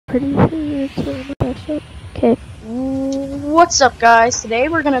pretty sure it's on the best up. Okay. What's up, guys? Today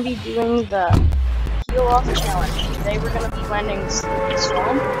we're gonna be doing the heal off challenge. Today we're gonna be landing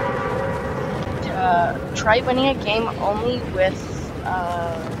Storm to try winning a game only with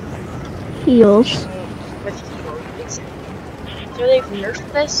Heals. with heals, basically. So they've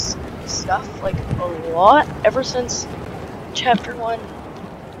nerfed this stuff like a lot ever since Chapter 1,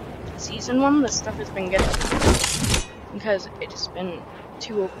 Season 1. This stuff has been getting because it's been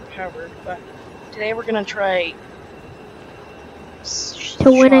too overpowered. But today we're gonna try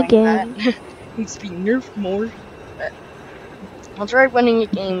To win a game. Needs to be nerfed more. But I'll try winning a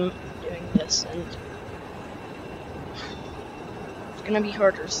game doing this, and it's gonna be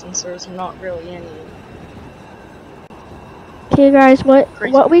harder since there's not really any. Okay, guys,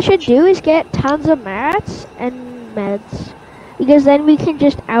 what we should do is get tons of mats and meds, because then we can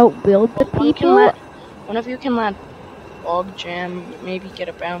just outbuild the people. One of you can land log jam, maybe get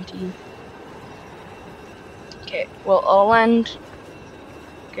a bounty. Okay, well, I'll end.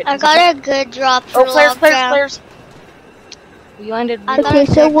 I got a good drop for players. We landed. Okay,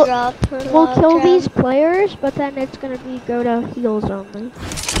 so we'll kill these players, but then it's gonna go to heals only.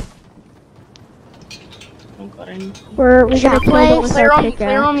 Don't got any. We're gonna kill them with our pickaxe.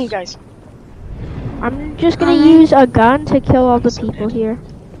 Clear on me, guys. I'm just gonna use a gun to kill all the people here.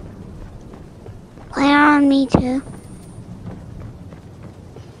 Play on me too.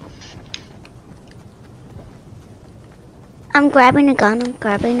 I'm grabbing a gun.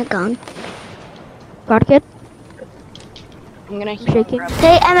 Got it, kid? I'm gonna I'm shaking.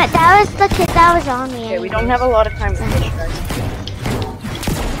 Hey, Emmett, that was the kid that was on me. Okay, we don't have a lot of time to fish, guys.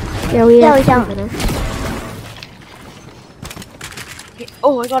 Yeah, we don't. 2 minutes. Okay.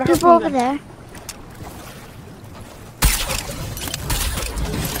 Oh, I got a people over there.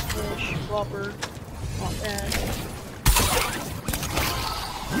 Fish, whopper, not bad.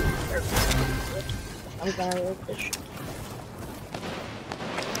 I'm gonna roll fish.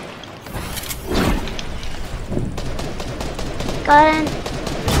 Got him.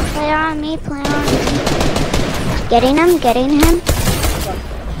 Play on me, play on me. Getting him.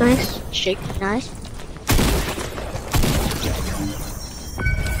 Nice. Shake. Nice.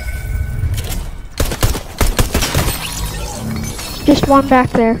 Just one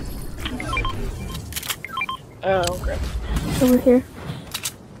back there. Oh, crap. Over here.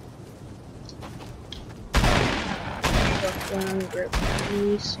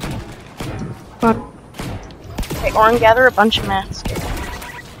 One. Okay, Oren, gather a bunch of mats.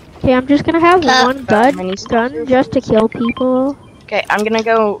 Okay, I'm just gonna have one gun just to kill people. Okay, I'm gonna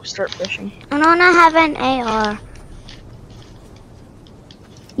go start fishing. I don't have an AR.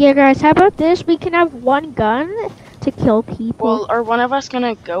 Yeah, guys, how about this? We can have one gun to kill people. Well, are one of us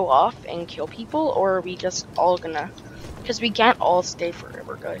gonna go off and kill people, or are we just all gonna... Because we can't all stay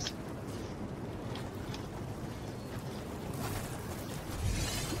forever, guys.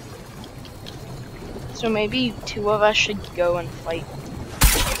 So maybe 2 of us should go and fight.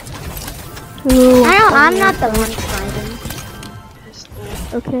 Ooh, I'm not the one fighting.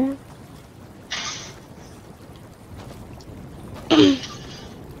 Okay.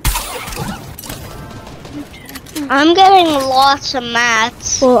 I'm getting lots of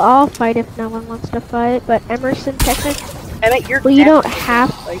mats. Well, I'll fight if no one wants to fight, but Emerson, technically... Emmett, you're well, you don't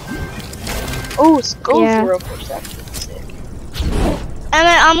have... Oh, skull Yeah. throw push, that's sick.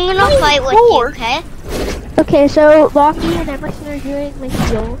 Emmett, I'm gonna fight with you, okay? Okay, so Lockie and Emerson are doing the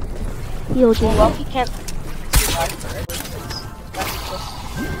heal game. Well, he can't survive forever. That's just...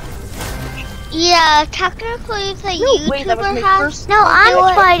 Yeah, technically the YouTuber has... No,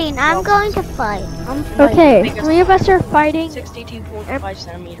 I'm fighting. I'm going to fight. Okay, 3 of us are fighting. 62.5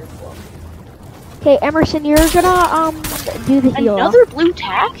 centimeter flow. Okay, Emerson, you're gonna do the heal. Another blue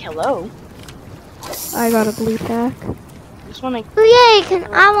tack? Hello. I got a blue tack. This one I... Oh yeah,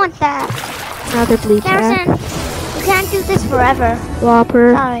 I want that. Another blue tack. Emerson, you can't do this forever.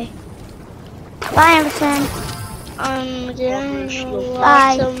 Whopper. Sorry. Bye, Emerson. I'm getting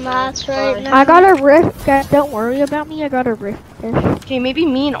lots of mats right now. I got a rift, guys. Don't worry about me. I got a rift fish. Okay, maybe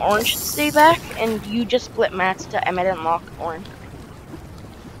me and Orange should stay back, and you just split mats to Emmett and Lock Orange.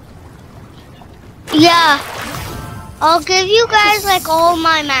 Yeah. I'll give you guys like all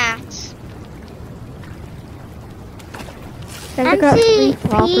my mats. MC,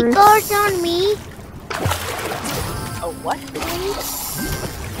 P guards on me. Oh, what?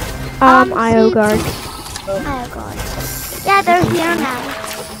 IO guards. Oh god. Yeah, they're here now.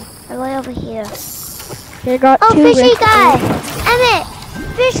 They're way over here. They got 2 fishy guy! Emmett!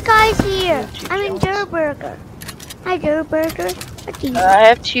 Fish guy's here! I'm in Durburger. Hi, Durburger. I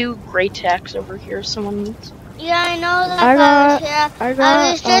have 2 gray tacks over here. Someone needs. Yeah, I know that, I got- guys. I Yeah, got,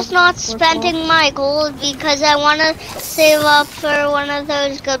 I was just not purple. spending my gold because I want to save up for one of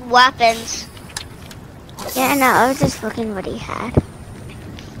those good weapons. Yeah, no, I was just looking what he had.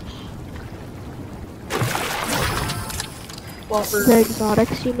 Flopper. The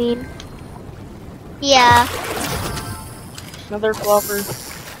exotics, you mean? Yeah. Another flopper.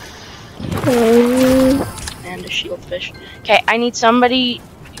 Okay. And a shieldfish. Okay, I need somebody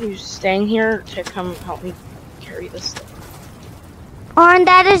who's staying here to come help me carry this stuff. Orin,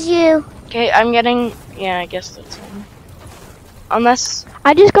 that is you. Okay, I'm getting. Yeah, I guess that's fine. Unless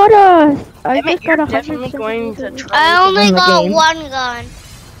I just got a. I Emmett, just got you're a definitely going to 170. try I to only win the got game. one gun.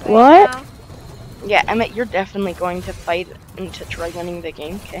 What? now. Yeah, Emmett, you're definitely going to fight and to try winning the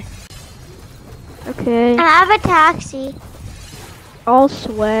game. Okay. Okay. I have a taxi. I'll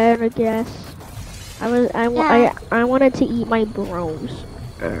swear, I guess. Yeah. I wanted to eat my bros.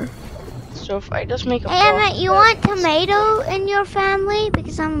 So if I just make a. Hey, Emmett, you want tomato in your family?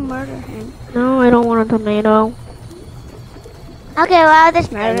 Because I'm murdering him. No, I don't want a tomato. Okay, well, I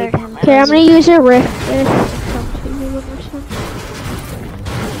just murdered him. Okay, I'm gonna use a rift fish.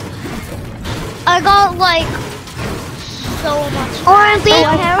 I got like so much. Orin, be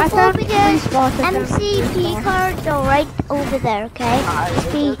I careful found because 3 spots. I found 3 MCP spots. cards are right over there, okay?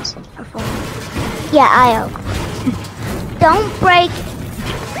 It Be hurts. careful. Yeah, I owe. Don't break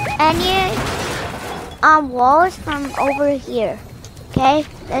any walls from over here, okay?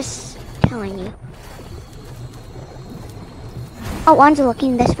 That's telling you. Oh, one's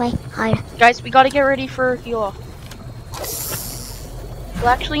looking this way. Hide. Guys, we gotta get ready for heal off. Well,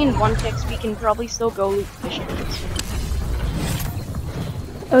 actually, in 1 ticks, we can probably still go loot fishing.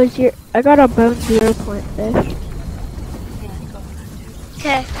 Oh, I got a bone 0 point fish. Yeah, I got that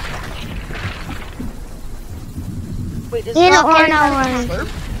Okay. too. Wait, is You know, that I know, slurp?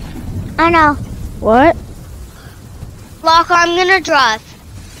 I know. What? Locker, I'm gonna drive.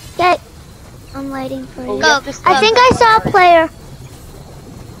 Get. I'm waiting for Oh, you. we have to I stop think the I saw a car. player.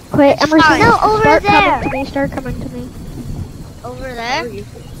 Wait, It's Emerson, fine. No, over start there. coming to me. Start coming to me. Over Where are there. you?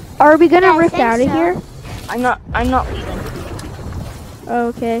 Are we gonna Yeah, I rift think out of so. here? I'm not leaving. Oh,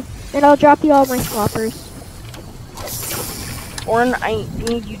 okay. Then I'll drop you all my floppers. Orin, I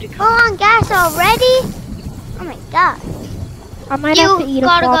need you to Go come. on, gas already? Oh my god. I might You have to eat a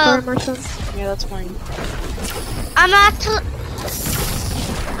gotta flopper, go. Emerson. Yeah, that's fine. I'm actually.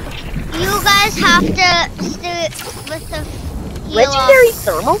 You guys have to stay with the heal off. Legendary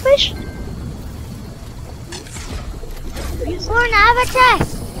thermal fish? Orin, I have a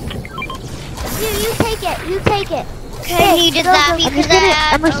chest. You take it. You take it. Okay, Hey, I needed go, that go. I'm because just I gonna-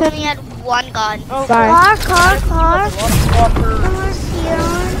 had Emerson. only had one gun. Oh, Bye. Car. There's a lot of flopper. Someone's here.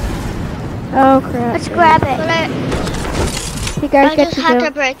 Oh crap. Let's grab But it. You guys I get just to had go.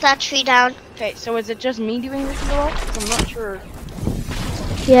 to break that tree down. Okay, so is it just me doing the heal off? 'Cause I'm not sure.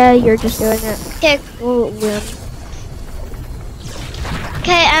 Yeah, you're just doing it. Okay, We'll win.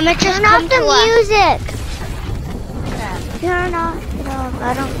 okay, Emma, just Turn come off the to us. music. Turn off it off.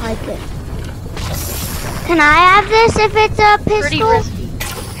 I don't like it. Can I have this if it's a Pretty pistol? risky.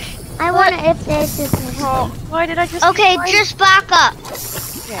 I want it if this is a pistol. Oh, why did I just? Okay, why- just back up.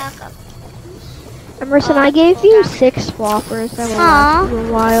 Yeah. Back up. Emerson, I gave you 6 floppers. That will Aw. last you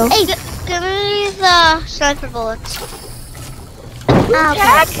a while. Hey, give me the sniper bullets. Oh,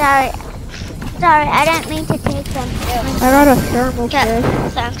 okay, sorry. Sorry, I didn't mean to take them. I got a thermal Okay,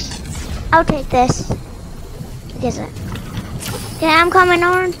 fish. thanks. I'll take this. Is it? Okay, I'm coming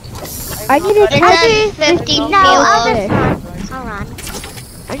on. I need a It's at 15 No, I'll kilos. just run. I'll run.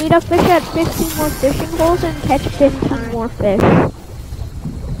 I need a fish at 15 more fishing holes and catch 15 more fish.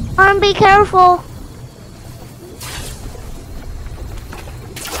 Be careful.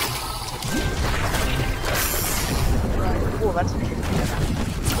 Oh, that's.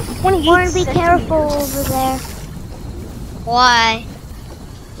 Warren, be careful over there. Why?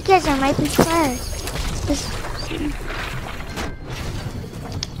 Because there might be players. Just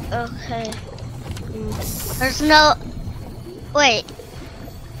Okay. There's no. Wait.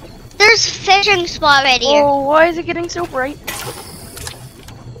 There's fishing spot right here. Oh, why is it getting so bright?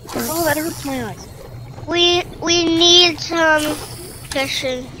 Oh, that hurts my eyes. We need some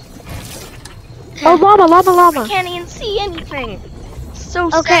fishing. Oh, llama, llama, I llama. can't even see anything. It's so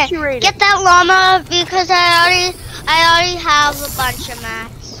Okay, saturated. get that llama because I already have a bunch of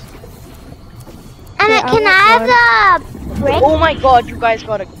mats. And Okay, can I I have the brick? Oh my god, you guys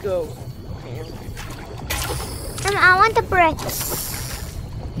gotta go. And I want the brick.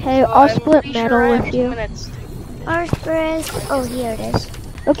 Okay, I'll I'm split pretty metal sure I have with 2 you. minutes. Where's brick? Oh, here it is.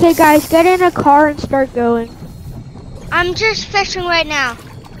 Okay, guys, get in a car and start going. I'm just fishing right now.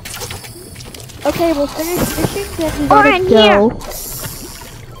 Okay, we'll finish fishing, then we Or gotta in go.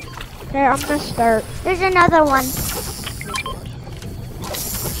 Okay, I'm gonna start. There's another one.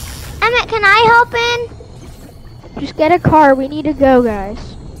 Emmett, can I hop in? Just get a car. We need to go, guys.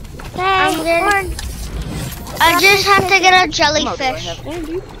 Okay. I just have to get a What do I jellyfish. have there,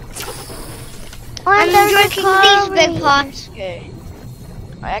 dude? I'm there's a drinking car these over big here. pots. Okay.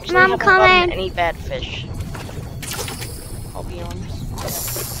 I actually Mom, haven't come gotten in. any bad fish. I'll be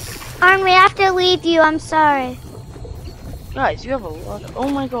honest. Arn, we have to leave you. I'm sorry. Guys, you have a lot of... Oh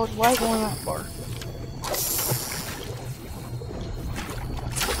my god, why going that far?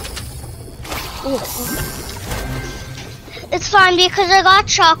 Oh, It's fine because I got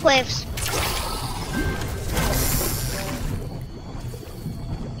shockwaves.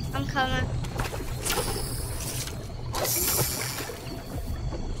 I'm coming.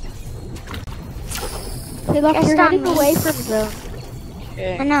 Okay, look, Just you're on heading me. away from zone.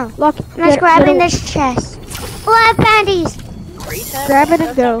 okay. I know. Look, I'm just grabbing this chest. Oh, I have bandies. Great hat? Grab it and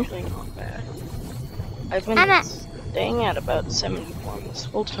That's go. actually not bad. I've been Emma. staying at about 71 this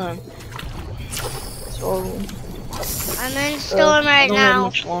whole time. So... I'm in storm right I don't have now.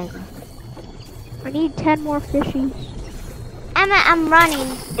 much longer. I need 10 more fishies. Emmett, I'm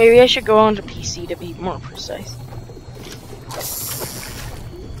running. Maybe I should go on to PC to be more precise.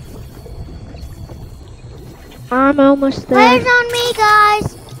 I'm almost there. Where's on me,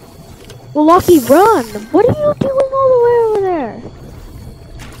 guys? Well, Lucky, run! What are you doing all the way over there?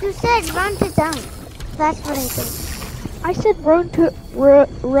 You said run to zone. That's what I did. I said run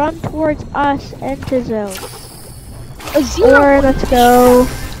towards us and to zone. A zero! Or let's go.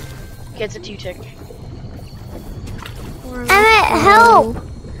 Gets a 2-tick. Emmett, help!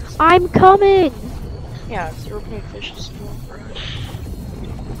 I'm coming. Yeah, 0 point fish is still for us.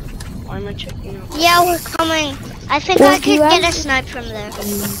 Why am I checking out? Yeah, we're coming. I think Well, I do you could get have- a snipe from there.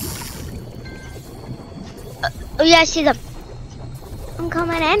 Oh yeah, I see them. I'm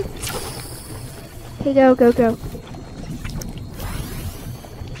coming in. Okay, go, go, go.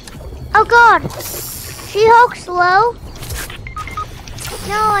 Oh god! She-Hulk's low.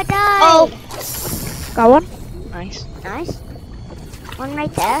 No, I died. Oh, Got one? Nice. Nice. One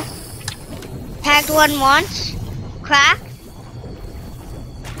right there. tagged one once. Crack.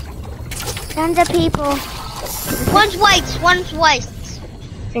 Tons of people. One's white. One's white.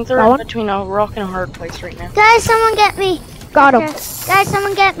 I think they're Got in one? between a rock and a hard place right now. Guys, someone get me. Got him. Guys,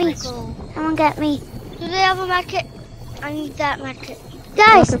 someone get me. Nice. Someone get me. Do they have a medkit? I need that medkit.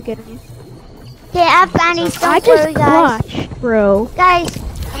 Guys, I'm getting you. okay, I have bandies. I Don't just worry, guys. clutched, bro. Guys,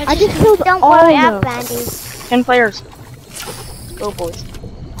 I just killed don't all worry, I of have them. bandies. 10 players. Go, boys.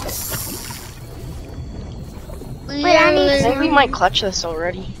 Wait, I need I think we might clutch this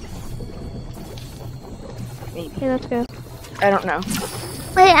already. Maybe. Okay, let's go. I don't know.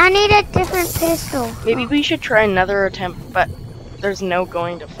 Wait, I need a different pistol. Maybe we should try another attempt, but there's no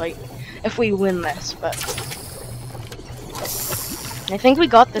going to fight if we win this, but... I think we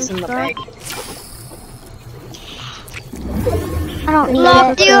got this in the bag. I don't need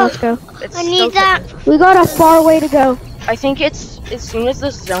Love it. you. Let's go. It's I still need that. taking- We got a far way to go. I think it's, as soon as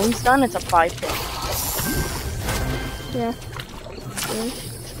this zone's done, it's a 5-pick. Yeah.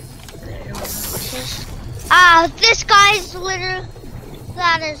 Ah, this guy's literally.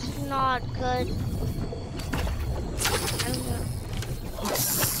 That is not good.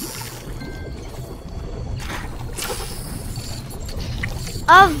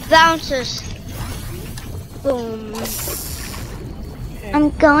 Of bouncers. Boom. I'm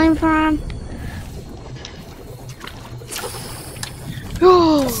going for him.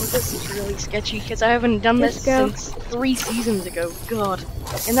 Oh, this is really sketchy because I haven't done this Let's go. since 3 seasons ago. God.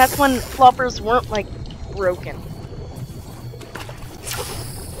 And that's when floppers weren't like broken.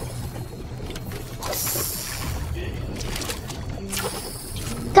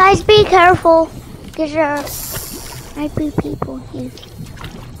 Guys, be careful. Because there might be people here.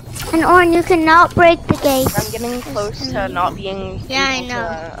 And Oren, you cannot break the gates. I'm getting close to not being Yeah, I able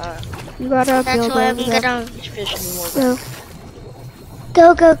know. to You gotta That's build why I'm over there. gonna. fish anymore.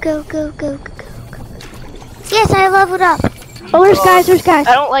 Go. Go, go, go, go, go, go, go. Yes, I leveled up. Oh, there's guys, there's guys.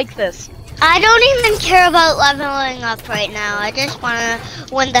 I don't like this. I don't even care about leveling up right now. I just wanna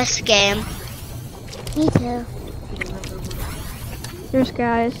win this game. Me too. There's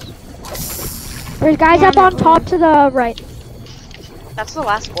guys. There's guys Yeah, up on that top to the right. That's the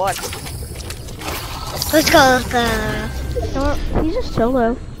last squad. Let's go. Let's go. No, he's a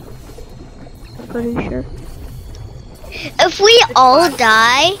solo. I'm pretty sure. If we all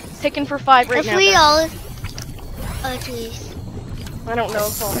die, It's taken for 5 right if now. we guys. all. Oh jeez. I don't know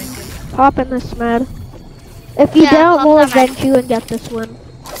if I'll make it. Hop in this med. If you Yeah, don't, hop we'll on that. avenge you and get this one.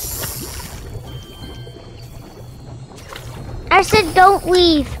 I said don't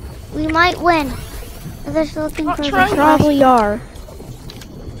leave. We might win. There's looking Not for trying. the Probably are.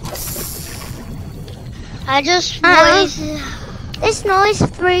 I just This noise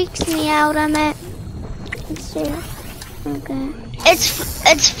freaks me out. I meant. Let's see. Okay.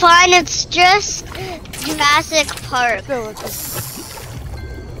 It's fine. It's just Jurassic Park.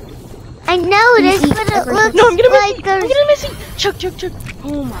 I know it is, but it looks No, I'm gonna miss like it. there's. I'm gonna miss it. Chuck.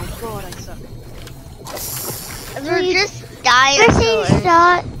 Oh my god, I suck. We're just Fishing dinosaurs.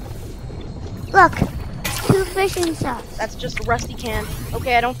 shot. Look, 2 fishing shots. That's just a rusty can.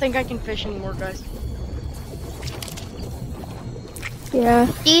 Okay, I don't think I can fish anymore, guys. Yeah.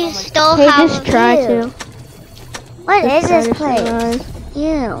 Do you Oh my still Hey, have just try to. What is Just try this to place? survive.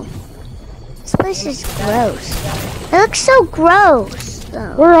 Ew. This place is gross. It looks so gross.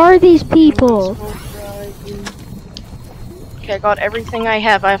 Though. Where are these people? Okay, I got everything I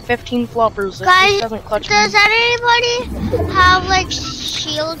have. I have 15 floppers. If Guys, this doesn't clutch does me. anybody have like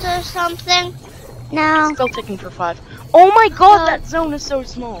shields or something? No. Still ticking for 5. Oh my god, that zone is so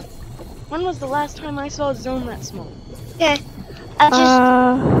small. When was the last time I saw a zone that small? Okay. I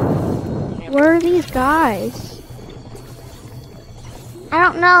just Where are these guys? I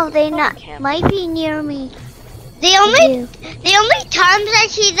don't know. They camp. might be near me. the only times I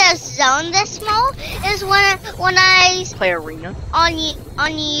see the zone this small is when I Play arena. on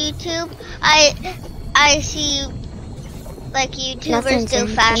YouTube I see like YouTubers Nothing's do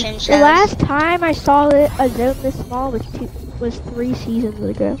anything. fashion shows. The last time I saw a zone this small was 3 seasons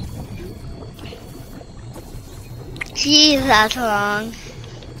ago. Jeez, that's long.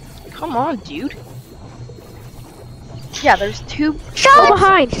 Come on, dude. Yeah, there's 2. Go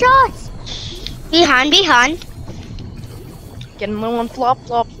behind. Shots. Behind. Getting low on flops,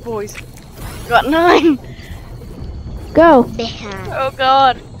 boys. Got 9. Go. Behind. Oh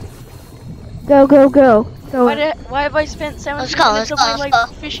god. Go. Go. Why have I spent 17 Let's go, minutes of let's my go, life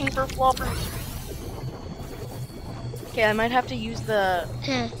let's fishing for floppers? Okay, I might have to use the...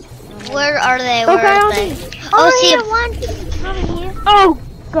 Where are they? Oh, Where guy are on they? me. Oh, see here, if one. Over here. Oh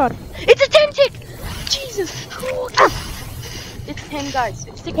god. It's a 10 tick! Jesus! It's 10 guys.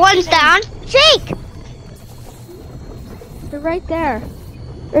 It's ticking one's for 10. down. Jake. They're right there.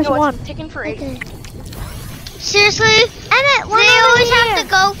 There's No, one. it's ticking for 8. Okay. Seriously? Emmett, one They over always here. have to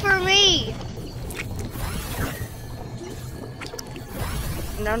go for me.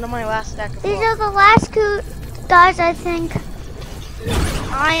 I'm down to my last stack of These flops. are the last 2 guys, I think.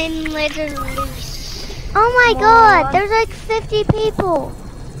 I'm literally. Oh my Come god, on. there's like 50 people.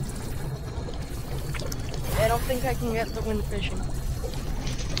 I don't think I can get the wind fishing.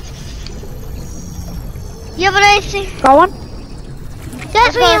 Yeah, but I think. Got one.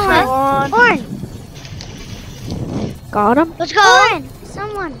 Get me go, one. Come on. Oren. Got him. Let's go. Oren.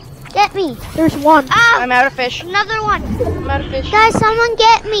 Someone. Get me. There's one. Ah, I'm out of fish. another one. I'm out of fish. Guys, someone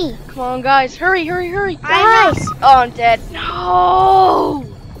get me. Come on, guys. Hurry. Guys. Oh, I'm dead. No!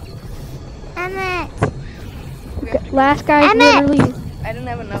 Emmett. Last guy's Emmett. literally I didn't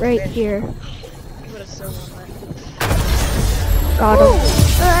have enough right fish. here. You would've so won that. Got him.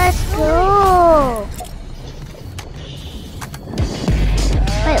 Let's go.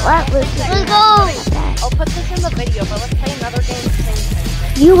 Wait, what was Let's go. I'll put this in the video, but let's play another game at the same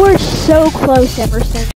time. You were so close, Emerson.